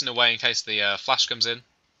facing away in case the flash comes in.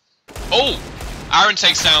 Oh! attackiereN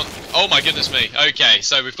takes down... Oh my goodness me. Okay,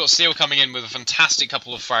 so we've got Seal coming in with a fantastic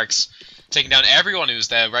couple of frags. Taking down everyone who was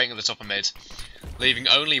there, rating at the top of mid. Leaving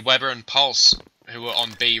only Webber and Pulse, who were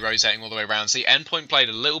on B, rotating all the way around. See, Endpoint played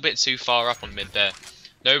a little bit too far up on mid there.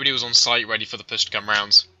 Nobody was on site ready for the push to come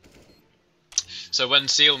round. So when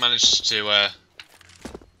Seal managed to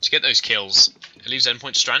get those kills, it leaves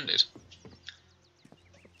Endpoint stranded.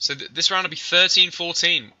 So this round will be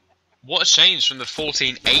 13-14. What a change from the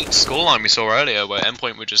 14-8 scoreline we saw earlier, where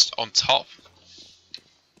Endpoint were just on top.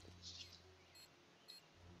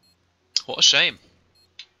 What a shame.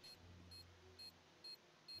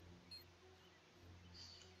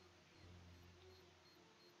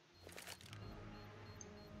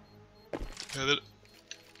 Yeah,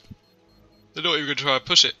 they're not even going to try and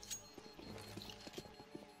push it.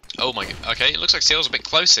 Oh my god. Okay, it looks like Seal's a bit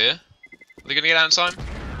close here. Are they going to get out in time?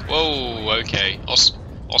 Whoa, okay.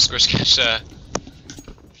 Oscarish gets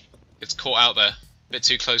caught out there. A bit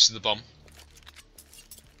too close to the bomb.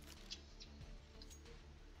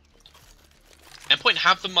 Endpoint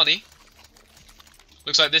have the money.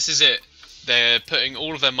 Looks like this is it. They're putting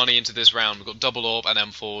all of their money into this round. We've got double orb and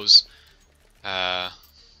M4s.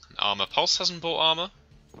 Armor. Pulse hasn't bought armor.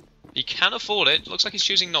 He can afford it. Looks like he's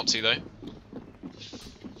choosing not to, though.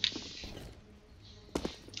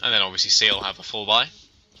 And then obviously Seal have a full buy.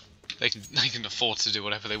 They can afford to do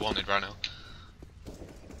whatever they wanted right now.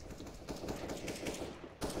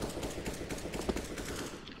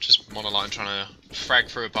 Just Monoline trying to frag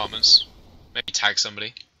through apartments. Maybe tag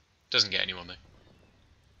somebody. Doesn't get anyone though.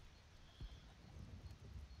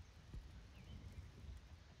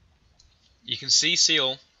 You can see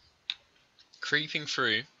Seal creeping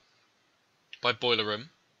through by boiler room.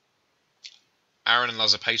 attackiereN and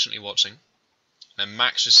Luz are patiently watching. And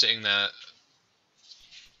Max just sitting there.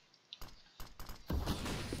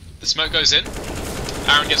 The smoke goes in.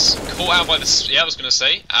 attackiereN gets caught out by the... Yeah, I was going to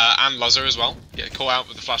say. And Luzzer as well. Get caught out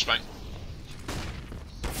with the flashbang.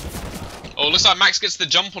 Oh, looks like Max gets the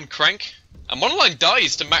jump on Crank. And Monoline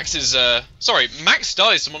dies to Max's... Sorry, Max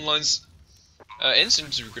dies to Monoline's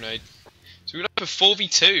incendiary grenade. So we're up to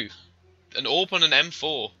 4v2. An AWP and an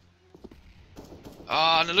M4.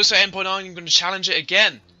 Ah, and it looks like Endpoint aren't going to challenge it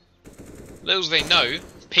again. Little do they know,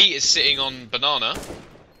 Pete is sitting on Banana.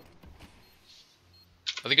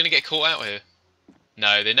 Are they going to get caught out here?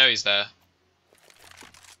 No, they know he's there.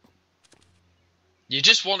 You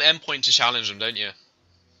just want Endpoint to challenge them, don't you?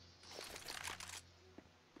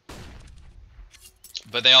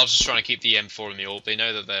 But they are just trying to keep the M4 in the AWP. They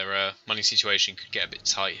know that their money situation could get a bit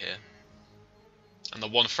tight here. And the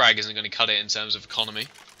one frag isn't going to cut it in terms of economy.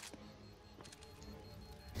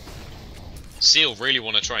 Seal really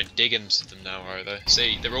want to try and dig into them now, right? Though.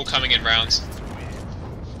 See, they're all coming in rounds.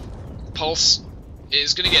 Pulse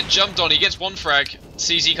is going to get jumped on. He gets one frag.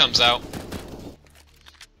 CZ comes out.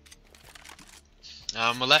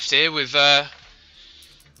 We're left here with the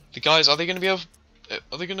guys. Are they going to be able?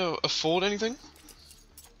 Are they going to afford anything?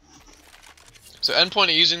 So Endpoint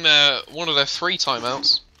are using one of their 3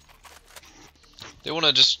 timeouts. They want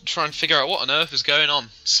to just try and figure out what on earth is going on.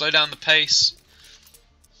 Slow down the pace.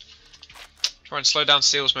 Try and slow down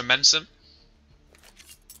Seal's momentum.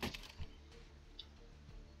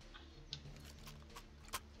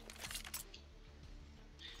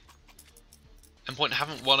 Endpoint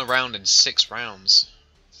haven't won a round in 6 rounds.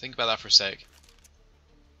 Think about that for a sec.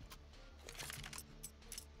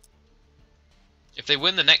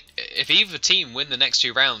 If either team win the next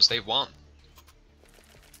 2 rounds, they've won.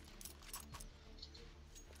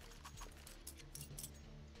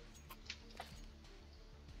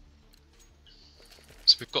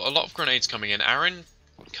 So we've got a lot of grenades coming in. attackiereN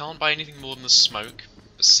can't buy anything more than the smoke,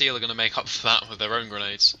 but Seal are going to make up for that with their own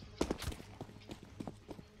grenades.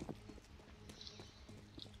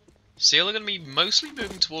 Seal are going to be mostly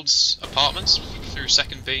moving towards apartments through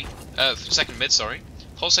second mid, sorry.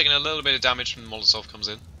 Pulse taking a little bit of damage when the Molotov comes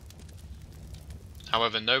in.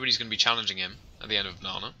 However, nobody's going to be challenging him at the end of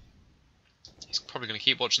Banana. He's probably going to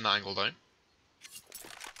keep watching that angle though.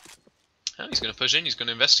 Oh, he's going to push in, he's going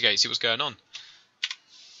to investigate, see what's going on.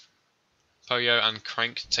 Poyo and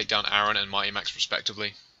Crank take down attackiereN and Mighty Max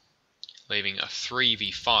respectively, leaving a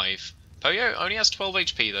 3v5. Poyo only has 12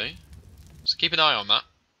 HP though, so keep an eye on that.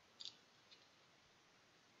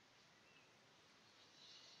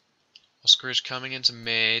 Oscar is coming into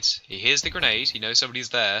mid. He hears the grenade. He knows somebody's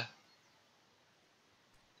there.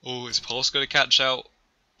 Oh, is Pulse going to catch out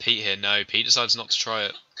Pete here? No, Pete decides not to try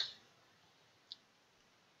it.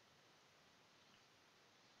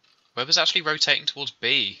 Weber's actually rotating towards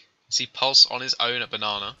B. You see Pulse on his own at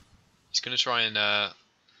Banana. He's going to try and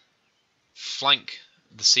flank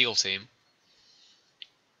the Seal team.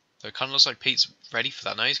 Though it kind of looks like Pete's ready for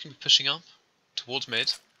that. Now he's going to be pushing up towards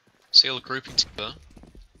mid. Seal grouping together.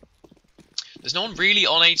 There's no one really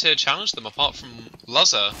on A to challenge them apart from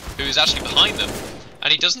Luzzer, who is actually behind them.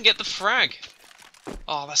 And he doesn't get the frag.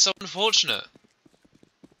 Oh, that's so unfortunate.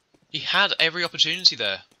 He had every opportunity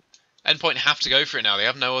there. Endpoint have to go for it now. They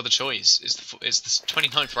have no other choice. It's the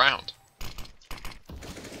 29th round.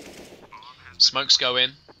 Smokes go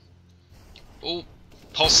in. Oh,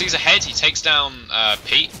 Pulse sees ahead. He takes down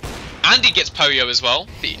Pete. And he gets Poyo as well.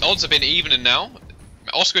 The odds have been evening now.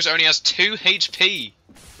 Oscars only has 2 HP.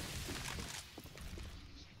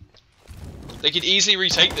 They could easily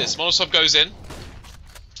retake this. Molotov goes in.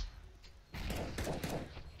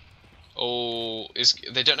 Oh,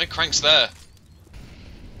 they don't know Crank's there.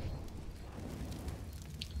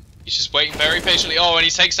 He's just waiting very patiently. Oh, and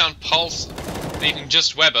he takes down Pulse, leaving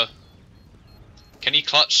just Weber. Can he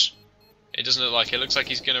clutch? It doesn't look like it. It looks like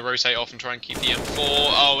he's going to rotate off and try and keep the M4.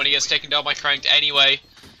 Oh, and he gets taken down by Crank anyway.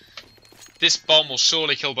 This bomb will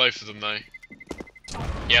surely kill both of them, though.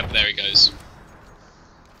 Yep, there he goes.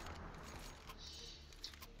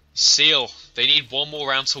 Seal, they need one more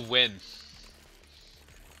round to win.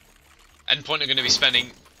 Endpoint are going to be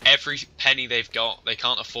spending every penny they've got. They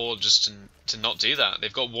can't afford just to not do that.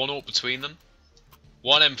 They've got 1 AWP between them,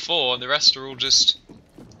 1 M4, and the rest are all just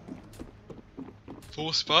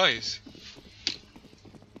 4 spies.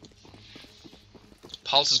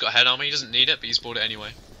 Pulse has got head armor. He doesn't need it, but he's bought it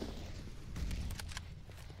anyway.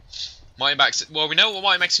 Mighty Max. Well, we know what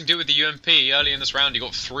Mighty Max can do with the UMP. Early in this round, he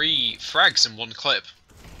got 3 frags in 1 clip.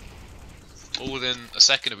 All within a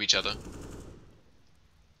second of each other.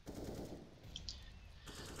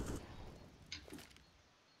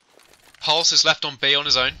 Pulse is left on B on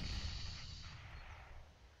his own.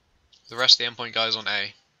 The rest of the Endpoint guys on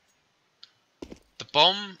A. The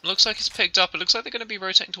bomb looks like it's picked up. It looks like they're going to be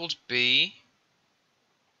rotating towards B.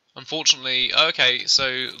 Unfortunately, okay, so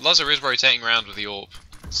Luzzer is rotating around with the AWP.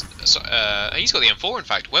 So, he's got the M4 in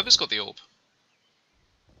fact. Weber's got the AWP.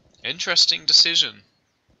 Interesting decision.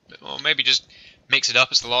 Or maybe just mix it up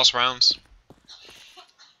as the last round.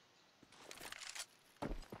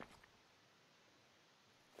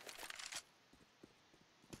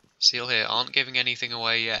 Seal here aren't giving anything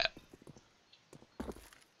away yet.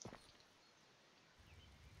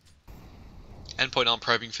 Endpoint aren't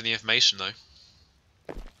probing for the information though.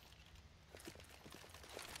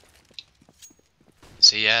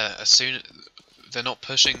 So yeah, as soon they're not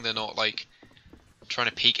pushing, they're not like trying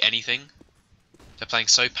to peek anything. They're playing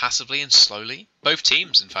so passively and slowly. Both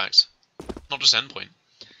teams, in fact. Not just Endpoint.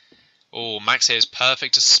 Oh, Max here is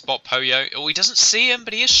perfect to spot Poyo. Oh, he doesn't see him,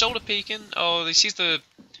 but he is shoulder peeking. Oh, he sees the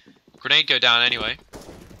grenade go down anyway.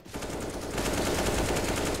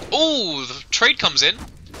 Oh, the trade comes in.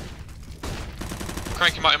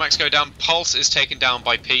 Cranky Mighty Max go down. Pulse is taken down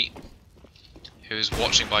by Pete, who is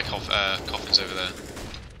watching by Coffins over there.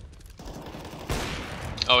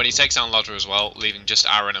 Oh, and he takes down Ludra as well, leaving just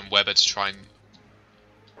areN and Weber to try and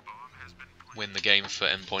win the game for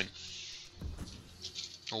Endpoint.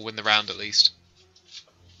 Or win the round at least.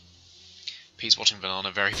 Pete's watching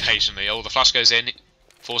Banana very patiently. Oh, the flash goes in,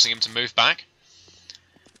 forcing him to move back.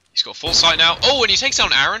 He's got full sight now. Oh, and he takes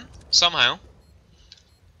down areN, somehow.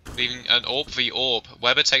 Leaving an AWP v AWP.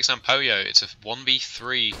 Weber takes down Poyo. It's a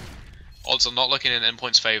 1v3. Odds are not looking in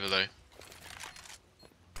Endpoint's favour, though.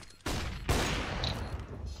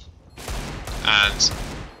 And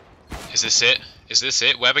is this it? Is this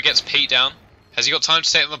it? Weber gets Pete down. Has he got time to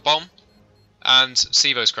take on the bomb? And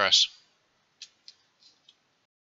Sivo's crashed.